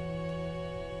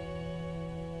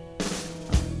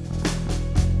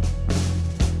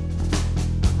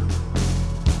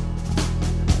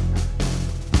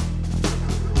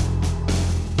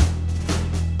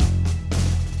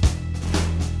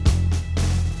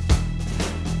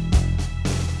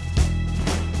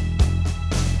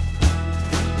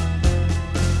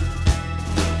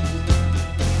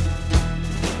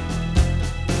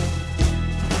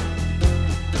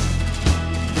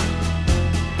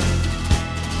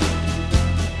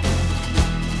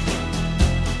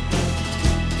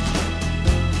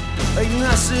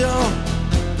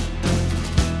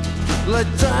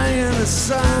 slowly dying in the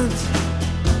sand.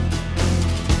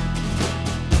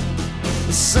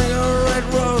 A single red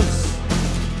rose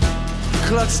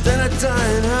clutched in a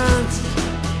dying hand.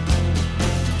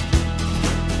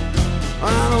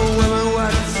 And the women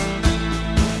wept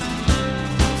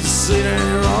to see their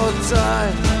hero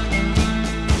die.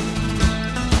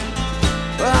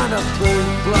 And the big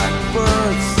black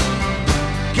birds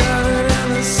gathered in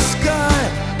the sky.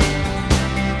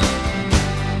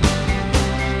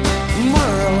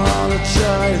 Mother of all the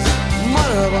joys,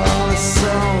 mother of all the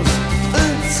souls,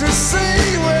 and to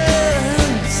see we're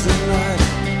in tonight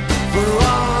for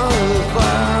all of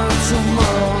our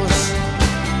tomorrows.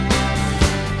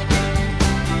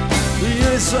 The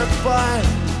years went by,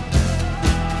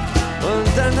 and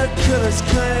then the killers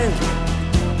came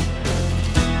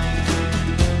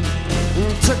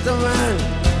and took the men,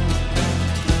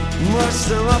 marched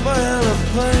them up a hill of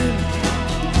pain.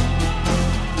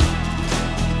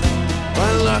 I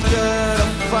look at a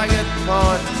faggot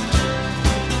poet,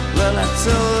 let it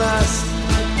to last.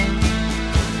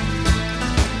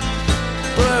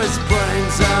 Blew his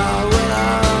brains out with a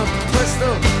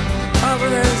pistol over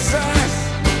his ass.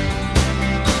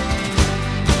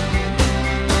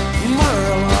 Mother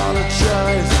of all the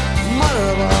joys, mother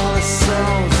of all the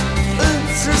souls, and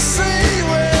to see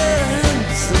we're in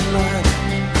tonight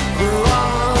for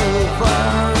all of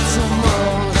our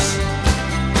tomorrows.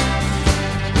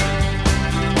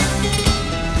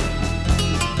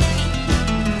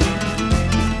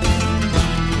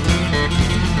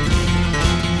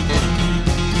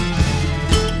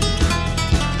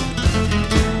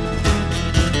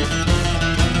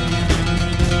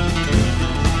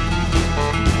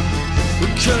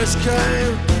 Killers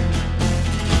came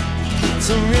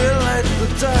to mutilate the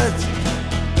dead,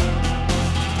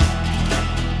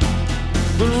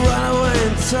 but ran away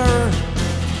in terror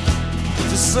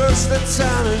to search the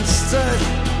town instead.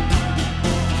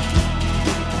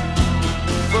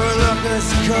 For look at his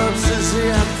corpses he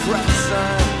had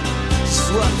prophesied,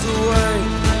 swept away.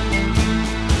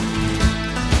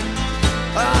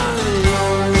 And the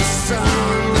only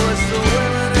sound was the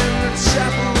women in the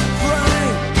chapel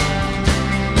praying.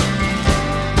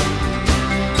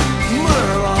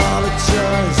 Mother of all the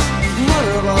joys,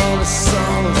 mother of all the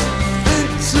sorrows, and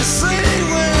to see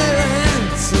we're in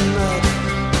tonight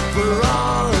for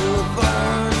all of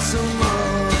our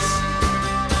tomorrows.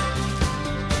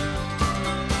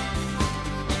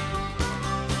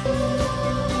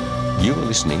 You are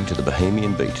listening to the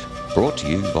Bohemian Beat, brought to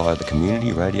you via the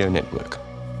Community Radio Network.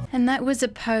 And that was a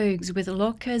Pogues with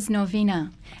Locas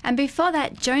Novina. And before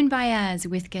that, Joan Baez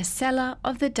with Gacela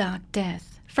of the Dark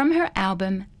Death from her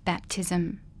album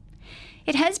Baptism.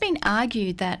 It has been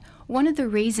argued that one of the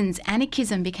reasons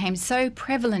anarchism became so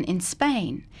prevalent in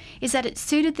Spain is that it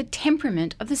suited the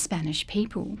temperament of the Spanish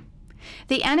people.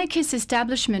 The anarchist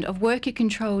establishment of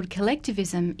worker-controlled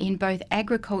collectivism in both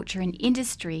agriculture and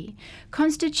industry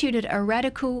constituted a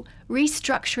radical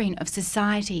restructuring of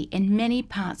society in many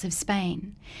parts of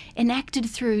Spain, enacted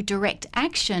through direct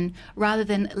action rather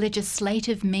than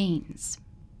legislative means.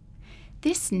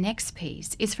 This next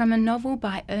piece is from a novel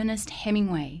by Ernest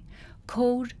Hemingway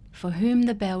called For Whom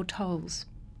the Bell Tolls.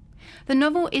 The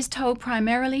novel is told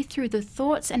primarily through the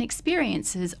thoughts and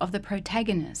experiences of the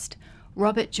protagonist,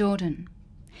 Robert Jordan.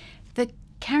 The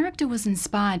character was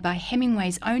inspired by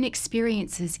Hemingway's own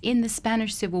experiences in the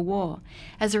Spanish Civil War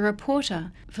as a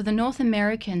reporter for the North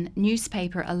American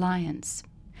Newspaper Alliance.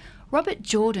 Robert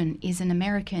Jordan is an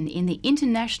American in the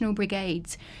International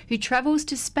Brigades who travels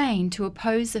to Spain to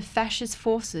oppose the fascist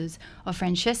forces of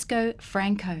Francisco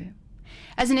Franco.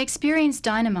 As an experienced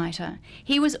dynamiter,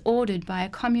 he was ordered by a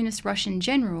communist Russian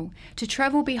general to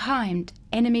travel behind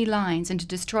enemy lines and to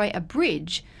destroy a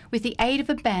bridge with the aid of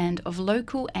a band of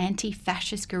local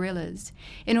anti-fascist guerrillas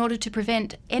in order to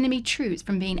prevent enemy troops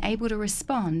from being able to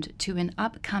respond to an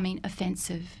upcoming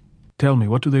offensive. Tell me,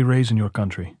 what do they raise in your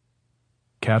country?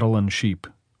 Cattle and sheep,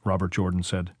 Robert Jordan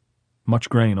said. Much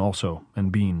grain also,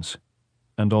 and beans,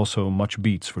 and also much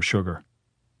beets for sugar.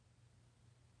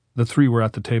 The three were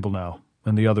at the table now,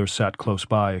 and the others sat close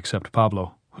by except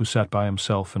Pablo, who sat by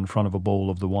himself in front of a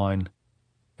bowl of the wine.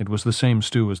 It was the same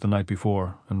stew as the night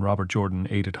before, and Robert Jordan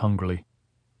ate it hungrily.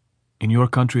 In your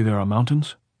country there are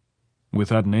mountains? With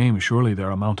that name, surely there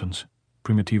are mountains,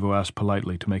 Primitivo asked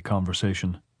politely to make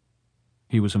conversation.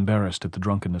 He was embarrassed at the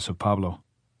drunkenness of Pablo.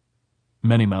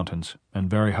 Many mountains,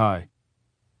 and very high.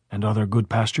 And are there good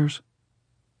pastures?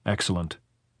 Excellent.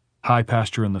 High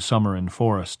pasture in the summer in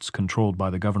forests controlled by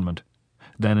the government.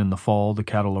 Then in the fall the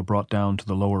cattle are brought down to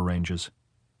the lower ranges.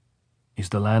 Is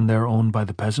the land there owned by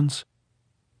the peasants?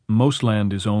 Most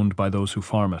land is owned by those who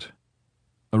farm it.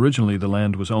 Originally the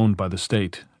land was owned by the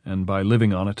state, and by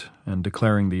living on it and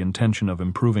declaring the intention of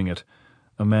improving it,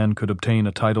 a man could obtain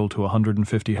a title to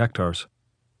 150 hectares.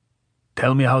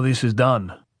 "Tell me how this is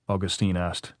done," Augustine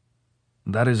asked.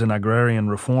 "That is an agrarian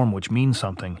reform which means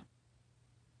something."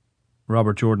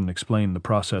 Robert Jordan explained the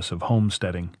process of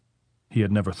homesteading. He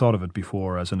had never thought of it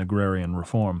before as an agrarian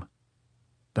reform.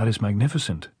 "That is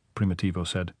magnificent," Primitivo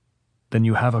said. "Then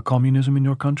you have a communism in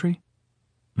your country?"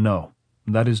 "No,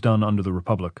 that is done under the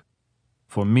Republic."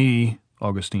 "For me,"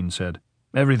 Augustine said,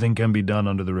 "everything can be done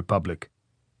under the Republic.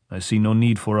 I see no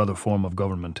need for other form of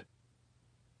government."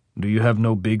 "Do you have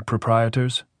no big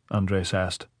proprietors?" Andres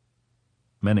asked.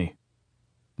 "Many."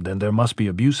 "Then there must be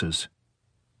abuses."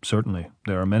 "Certainly,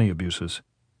 there are many abuses."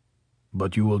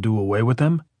 "But you will do away with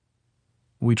them?"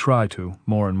 "We try to,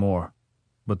 more and more,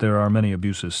 but there are many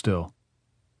abuses still."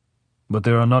 "But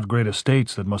there are not great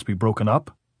estates that must be broken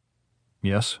up?"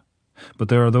 "Yes, but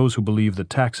there are those who believe that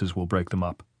taxes will break them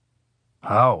up."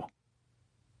 "How?"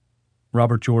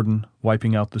 Robert Jordan,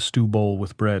 wiping out the stew bowl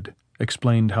with bread,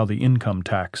 explained how the income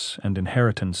tax and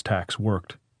inheritance tax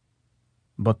worked.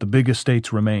 "But the big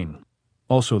estates remain.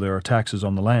 Also there are taxes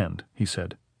on the land," he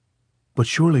said. "But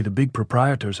surely the big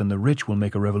proprietors and the rich will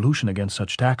make a revolution against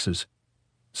such taxes.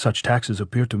 Such taxes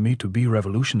appear to me to be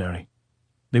revolutionary.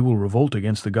 They will revolt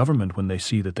against the government when they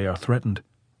see that they are threatened,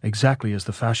 exactly as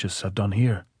the fascists have done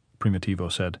here,"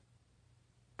 Primitivo said.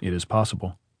 "It is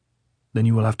possible." "Then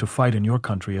you will have to fight in your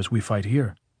country as we fight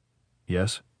here."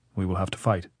 "Yes, we will have to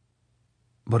fight."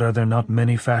 "But are there not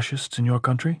many fascists in your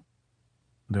country?"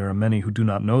 "There are many who do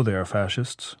not know they are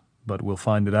fascists, but will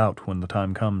find it out when the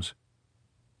time comes."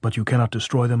 "But you cannot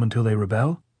destroy them until they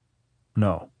rebel?"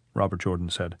 "No," Robert Jordan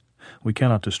said. "We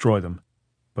cannot destroy them,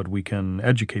 but we can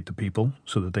educate the people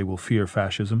so that they will fear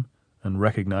fascism and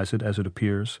recognize it as it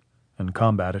appears and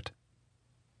combat it."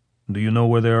 "Do you know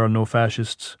where there are no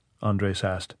fascists?" Andres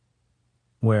asked.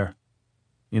 "Where?"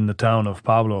 "In the town of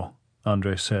Pablo,"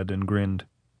 Andres said and grinned.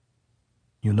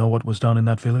 "You know what was done in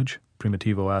that village?"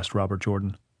 Primitivo asked Robert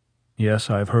Jordan. "Yes,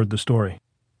 I have heard the story."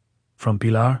 "From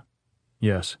Pilar?"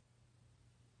 "Yes."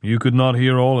 "You could not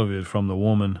hear all of it from the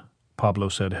woman," Pablo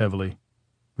said heavily,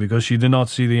 "because she did not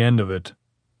see the end of it,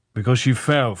 because she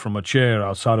fell from a chair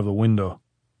outside of the window."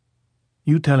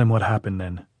 "You tell him what happened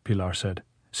then," Pilar said.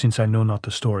 "Since I know not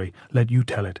the story, let you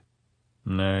tell it."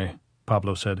 "Nay,"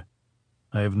 Pablo said.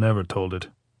 "I have never told it."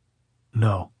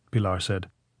 "No," Pilar said,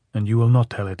 "and you will not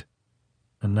tell it.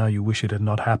 And now you wish it had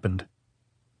not happened."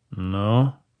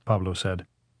 "No," Pablo said,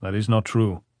 "that is not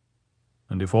true.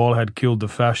 And if all had killed the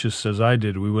fascists as I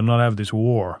did, we would not have this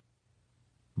war.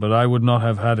 But I would not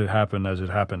have had it happen as it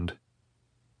happened."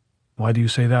 "Why do you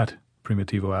say that?"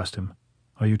 Primitivo asked him.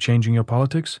 "Are you changing your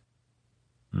politics?"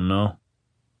 "No.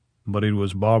 But it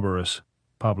was barbarous,"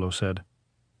 Pablo said.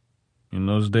 "In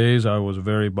those days I was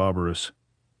very barbarous."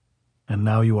 "And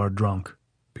now you are drunk,"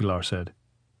 Pilar said.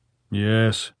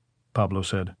 "Yes," Pablo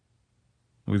said.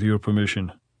 "With your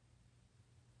permission."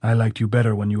 "I liked you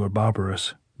better when you were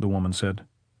barbarous," the woman said.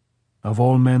 "Of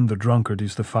all men the drunkard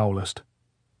is the foulest.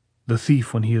 The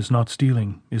thief, when he is not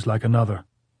stealing, is like another.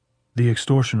 The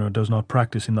extortioner does not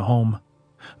practice in the home.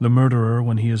 The murderer,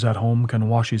 when he is at home, can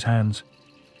wash his hands.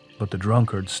 But the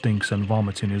drunkard stinks and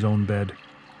vomits in his own bed,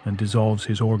 and dissolves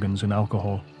his organs in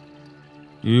alcohol."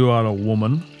 "You are a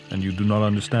woman, and you do not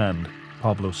understand,"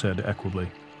 Pablo said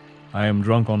equably. "I am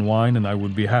drunk on wine, and I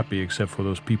would be happy except for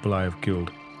those people I have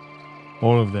killed.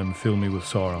 All of them fill me with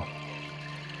sorrow."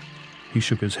 He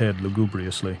shook his head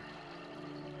lugubriously.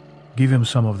 "Give him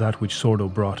some of that which Sordo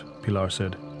brought," Pilar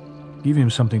said. "Give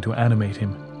him something to animate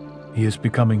him. He is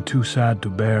becoming too sad to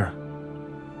bear."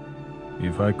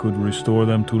 "If I could restore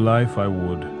them to life, I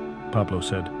would," Pablo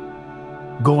said.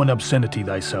 "Go and obscenity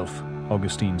thyself,"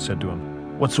 Augustine said to him.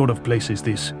 "What sort of place is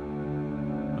this?"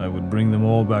 "I would bring them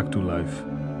all back to life,"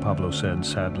 Pablo said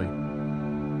sadly.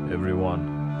 "Every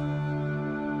one."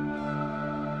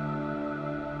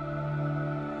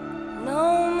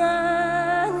 No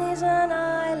man is an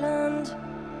island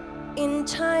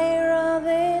entire of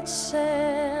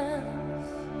itself.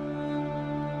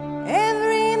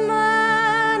 Every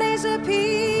man is a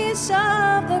piece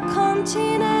of the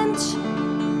continent,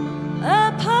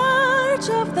 a part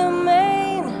of the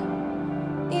main.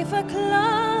 If a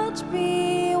cloud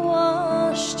be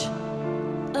washed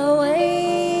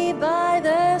away by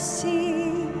the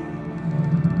sea,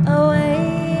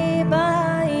 away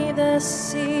by the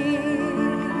sea,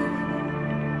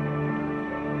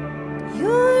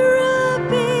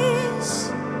 Europe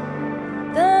is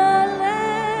the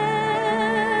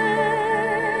less.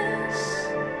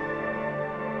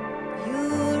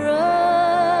 Europe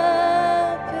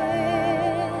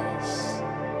is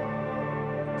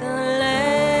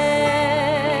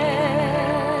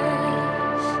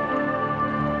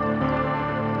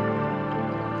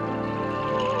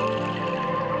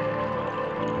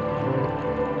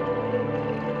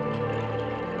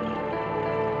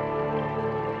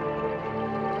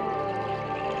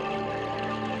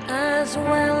as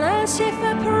well as if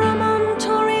a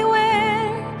promontory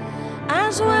were,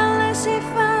 as well as if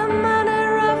a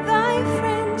manner of thy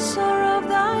friends or of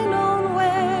thine own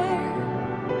were.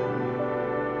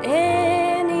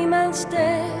 Any man's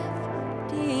death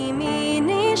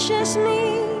diminishes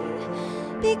me,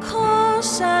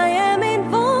 because I am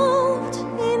involved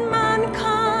in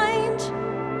mankind,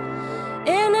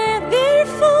 and I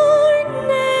therefore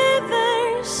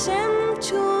never sent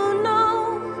to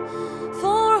know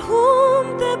for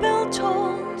whom the bell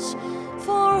tolls,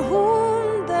 for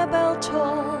whom the bell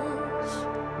tolls.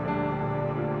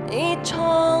 It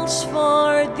tolls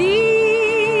for thee,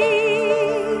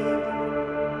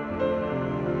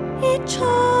 it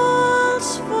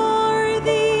tolls for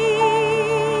thee.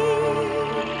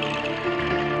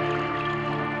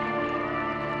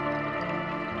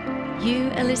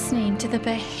 You are listening to the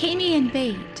Bohemian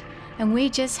Beat, and we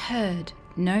just heard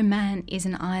No Man is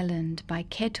an Island by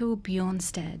Ketil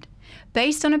Bjornstad,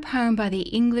 based on a poem by the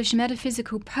English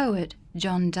metaphysical poet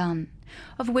John Donne,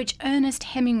 of which Ernest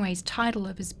Hemingway's title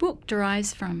of his book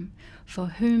derives from, For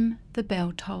Whom the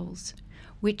Bell Tolls,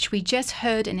 which we just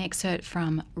heard an excerpt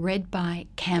from, read by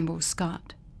Campbell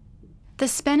Scott. The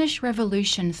Spanish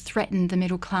Revolution threatened the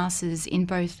middle classes in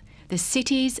both the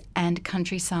cities and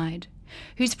countryside,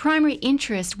 whose primary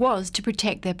interest was to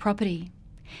protect their property.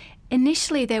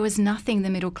 Initially, there was nothing the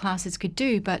middle classes could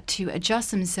do but to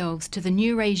adjust themselves to the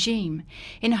new regime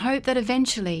in hope that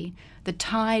eventually the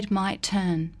tide might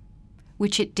turn,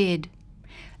 which it did.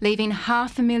 Leaving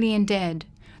 500,000 dead,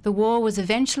 the war was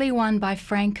eventually won by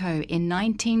Franco in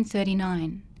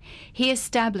 1939. He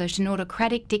established an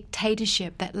autocratic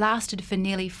dictatorship that lasted for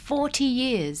nearly 40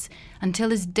 years until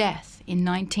his death in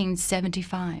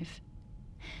 1975.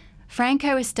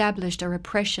 Franco established a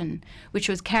repression which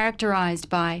was characterized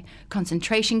by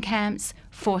concentration camps,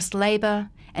 forced labor,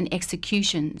 and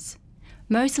executions,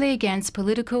 mostly against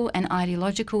political and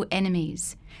ideological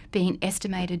enemies, being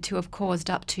estimated to have caused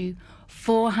up to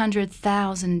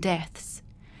 400,000 deaths,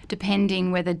 depending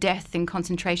whether death in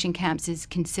concentration camps is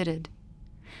considered.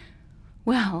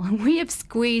 Well, we have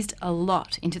squeezed a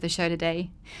lot into the show today.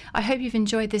 I hope you've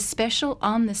enjoyed this special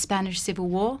on the Spanish Civil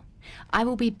War. I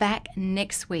will be back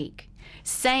next week.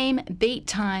 Same beat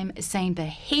time, same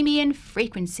Bohemian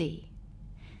frequency.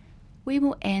 We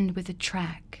will end with a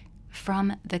track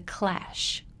from The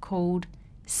Clash called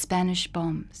Spanish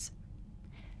Bombs.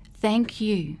 Thank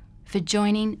you for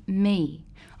joining me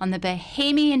on the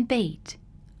Bohemian Beat.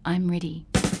 I'm Riddhi.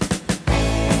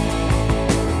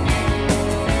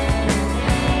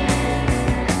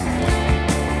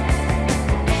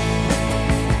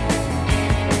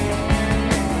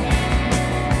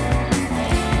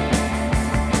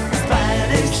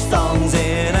 Songs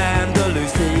in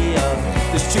Andalusia,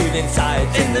 the shooting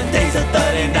sights in the days of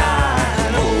 39.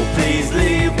 Oh, please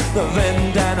leave the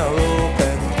vendana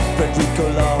open.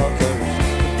 Federico Lockers,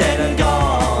 dead and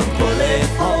gone. Bullet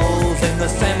holes in the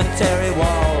cemetery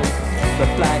wall. The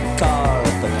black car,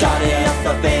 the Guardia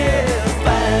Civil.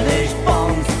 Spanish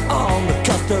bombs on the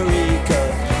Costa Rica.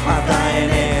 I'm flying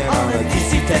in on a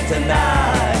DC-10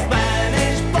 tonight.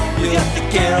 Spanish bombs, you got the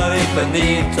quiero y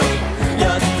finito.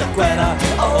 Just te quiero,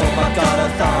 oh my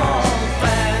corazón.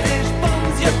 Spanish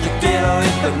bombs, yo te quiero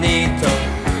infinito.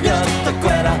 Yo te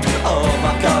quiero, oh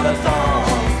my corazón.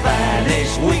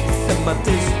 Spanish weeks in my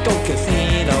disco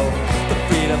casino. The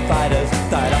freedom fighters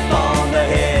died up on the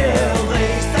hill. They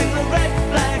sang the red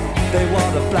flag, they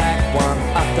wore the black one.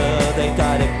 After they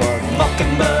died it was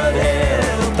Mockingbird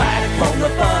Hill. Back from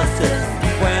the buses,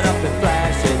 went up in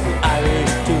flashes. The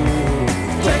Irish too,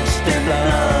 drenched in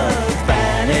blood.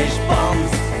 Spanish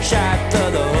bombs shatter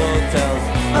the hotels.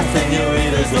 My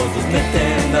senoritas all just met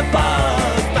in the bar.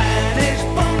 Spanish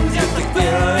bombs, yo te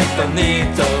quiero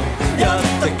infinito. Yo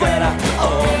te quiero,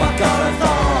 oh my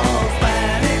corazón.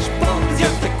 Spanish bombs, yo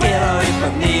te quiero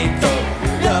infinito.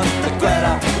 Yo te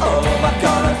quiero, oh my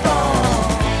corazón.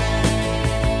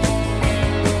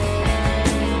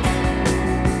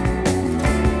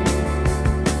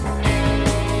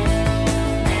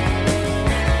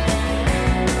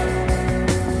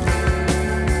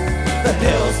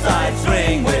 Hillsides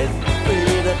ring with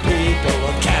Free the People.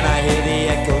 Can I hear the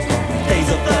echoes from days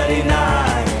of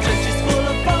 39? Churches full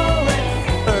of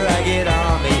poets, a ragged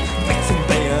army, fixing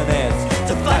bayonets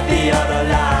to fight the other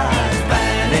line.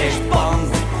 Spanish bombs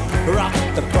rock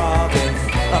the province.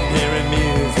 I'm hearing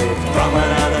music from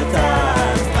another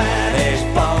time. Spanish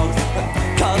bombs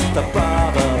cause the